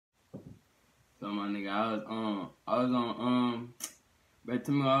So my nigga, I was on, but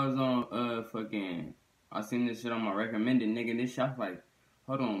to me, I was on, I seen this shit on my recommended, nigga. This shit, I was like,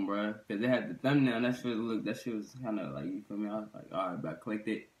 hold on, bro, cause they had the thumbnail. That shit was kind of like, you feel me? I was like, all right, but I clicked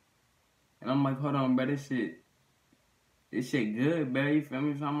it, and I'm like, hold on, bro, this shit good, bro. You feel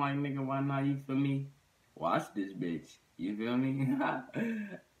me? So I'm like, nigga, why not? You feel me? Watch this bitch. You feel me?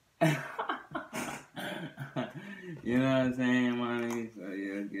 You know what I'm saying, my nigga? So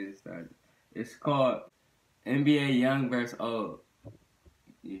yeah, let's get it started. It's called NBA Young vs. Old.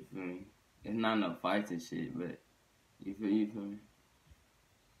 You feel me? It's not no fights and shit, but you feel me?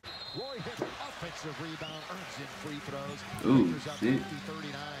 Roy hits offensive rebound, earns in free throws. Ooh, shit.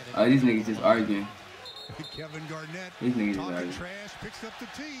 Oh, these niggas just arguing. Kevin Garnett, these niggas just arguing. Trash, picks up the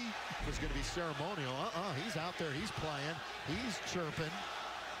tee. It's going to be ceremonial. He's out there. He's playing. He's chirping.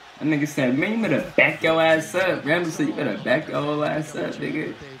 That nigga said, man, you better back your ass up. Rambo said, you better back your whole ass up,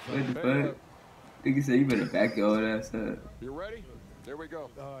 nigga. What the fuck? Nigga said, you better back your old ass up. You ready? There we go.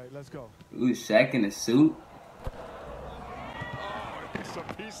 All right, let's go. Ooh, Shaq in a suit. It's a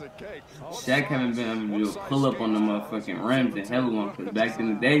piece of cake. Shaq haven't been able to pull up on the motherfucking rims and hell one, cause back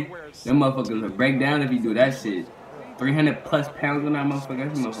in the day, them motherfuckers would break down if you do that shit. 300 plus pounds on that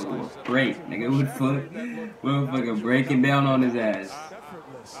motherfucker, that motherfucker was great. Nigga would motherfucker breaking down on his ass.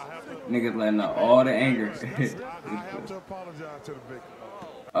 Niggas letting out all the anger.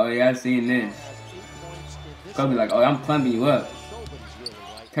 Oh yeah, I seen this. Kobe like, oh, I'm pumping you up.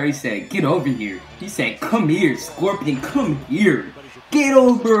 Curry said, get over here. He said, come here, Scorpion, come here. Get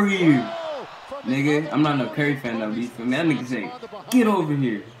over here. Nigga, I'm not no Curry fan though, you feel me? That nigga said, get over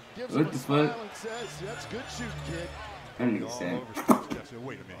here. What the fuck? That nigga said.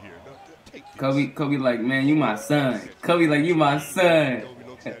 Kobe like, man, you my son. Kobe like, you my son.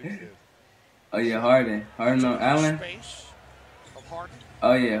 Oh yeah, Harden. Harden on Allen.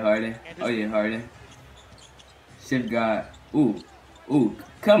 Oh yeah, Harden. Oh yeah, Harden. Shift God. Ooh.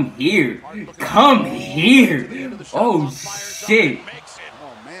 Come here. Come here. Oh shit.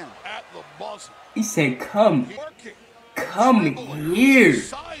 He said, come here.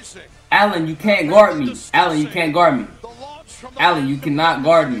 Allen, you can't guard me. Allen, you can't guard me. Allen, you cannot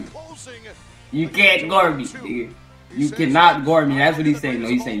guard me. You can't guard me, nigga. You cannot guard me. That's what he's saying. No,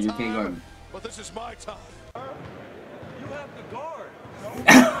 he's saying you can't guard me. But this is my time. You have to guard.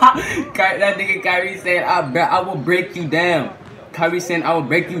 That nigga Kyrie said, I will break you down. Kyrie said, I will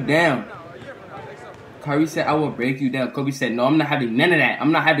break you down. Kyrie said, I will break you down. Kobe said, no, I'm not having none of that.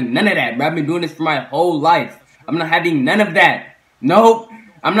 I'm not having none of that, bro. I've been doing this for my whole life. I'm not having none of that. Nope.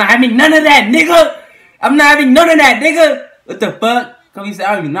 I'm not having none of that, nigga. I'm not having none of that, nigga. What the fuck? Kobe said,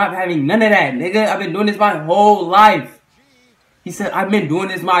 I'm not having none of that, nigga. I've been doing this my whole life. He said, I've been doing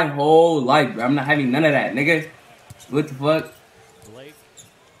this my whole life, bro. I'm not having none of that, nigga. What the fuck? Blake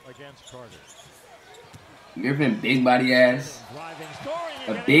against Carter. Griffin, big body ass.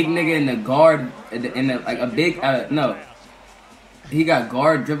 A big nigga in the guard, like a big, no. He got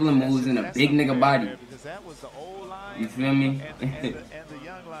guard dribbling moves in a big nigga body. You feel me?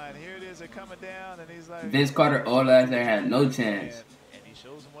 Vince Carter, old ass there had no chance.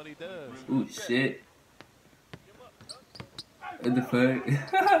 Ooh, shit. What the fuck?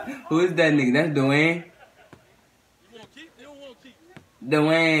 Who is that nigga? That's Dwayne.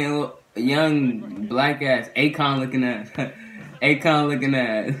 Dwayne, young black ass, Akon looking at. Akon looking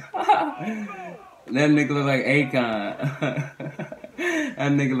at. That nigga look like Akon.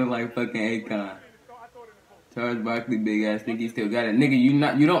 That nigga look like fucking Akon. Charles Barkley, big ass, think he still got it. Nigga,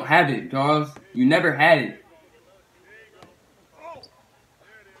 you don't have it, Charles. You never had it.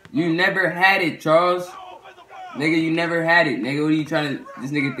 You never had it, Charles. Nigga, you never had it. Nigga, what are you trying to...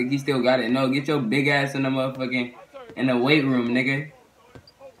 This nigga think he still got it. No, get your big ass in the motherfucking... In the weight room, nigga.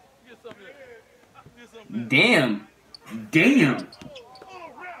 Damn. Damn.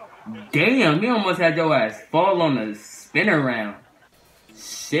 Damn, he almost had your ass fall on the spinner round.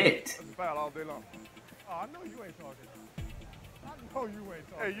 Shit. I know you ain't talking. I know you ain't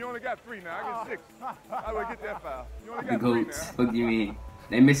talking. Hey, you only got 3 now. I get 6. I would get that foul. You only got 3 now. Goats. What do you mean?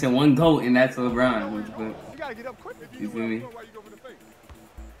 They missing one goat, and that's LeBron. What the fuck? You gotta get up quick. You feel me? Why you go for the face?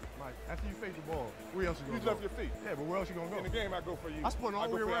 Mike, after you face the ball, where else you gonna You go? left your feet. Yeah, but where else you gonna go? In the game, I go for you. I spun all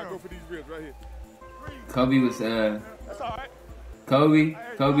the way around. I go for these ribs right here. Kobe was That's all right.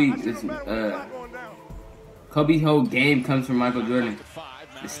 Kobe's whole game comes from Michael Jordan.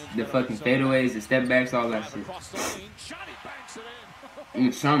 The fucking fadeaways, the step backs, all that shit.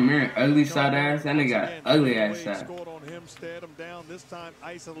 And Sean Marion, ugly shot ass. That nigga got ugly ass shot.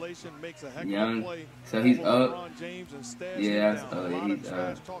 Young, so he's up. Yeah, that's he's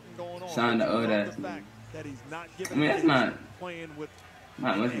Sean the old ass. I mean, that's not.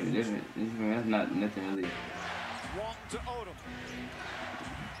 Not much of a difference. That's not nothing really.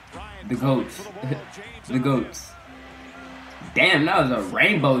 The goats. The goats. Damn, that was a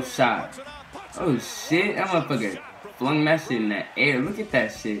rainbow shot. Oh shit, that motherfucker flung that shit in the air. Look at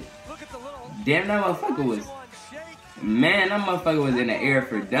that shit. Damn, that motherfucker was. Man, that motherfucker was in the air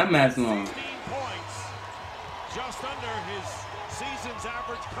for dumbass long. Just under his season's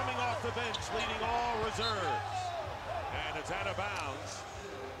average coming off the bench, leading all reserves. And it's out of bounds.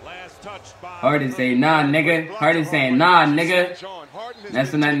 Last touch by Harden say nah, nigga. Harden saying nah, nigga.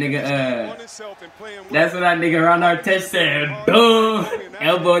 That's when that nigga that's when that nigga Ron Artest said boom,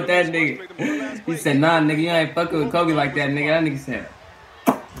 elbowed that nigga. He said nah, nigga, you ain't fucking with Kobe like that, nigga. That nigga said.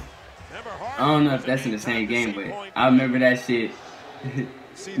 I don't know if that's in the same game, but I remember that shit.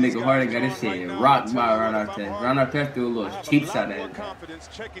 Nigga Harden got his shit rocked by Ron Artest. Ron Artest threw a little cheap shot at him.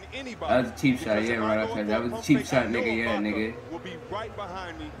 That was a cheap shot, yeah, Ron Artest. That was a cheap shot, nigga, yeah, nigga.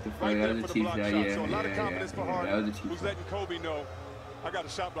 The fuck, that was a cheap shot, yeah. That was a cheap shot. Kobe know, I got a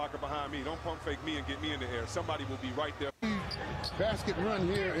shot blocker behind me. Don't pump fake me and get me in the air. Somebody will be right there. Basket run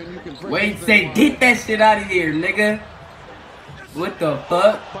here, and you can Wait, say, get that shit out of here, nigga. What the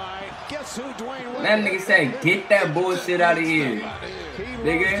fuck? That nigga say, get that bullshit out of here.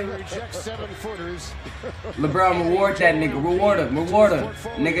 Nigga. LeBron, reward that nigga. Reward him. Reward him.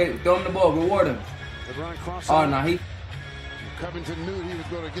 Nigga, throw him the ball. Reward him. Oh, no, he. Covington knew he was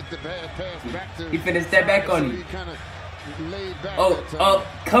going to get the bad pass back to. He finna step back on you. Oh,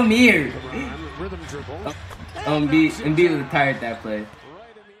 come here. Embiid retired that play.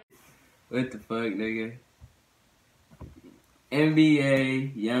 What the fuck, nigga?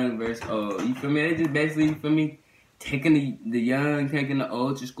 NBA, young versus old. You feel me? They just basically, you feel me? Taking the young, taking the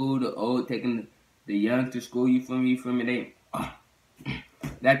old to school, the old taking the young to school. You feel me? You feel me? They,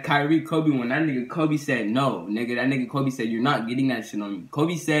 that Kyrie Kobe one, that nigga Kobe said no, nigga. That nigga Kobe said you're not getting that shit on me.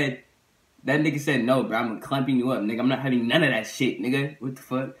 Kobe said, that nigga said no, bro. I'm clamping you up, nigga. I'm not having none of that shit, nigga. What the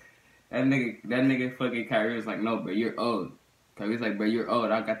fuck? That nigga fucking Kyrie was like, no, bro, you're old. Kyrie's like, bro, you're old.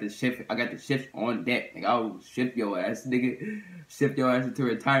 I got the shift on deck. Nigga, I will ship your ass, nigga. Ship your ass into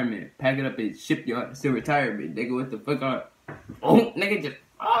retirement. Pack it up and ship your ass to retirement, nigga. What the fuck? Oh, nigga, just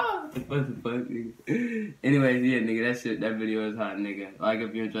what the fuck, nigga. Anyways, yeah, nigga, that video is hot, nigga. Like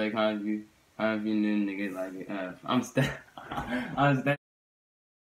if you enjoy, comment if you new, nigga, like it. I'm stuck.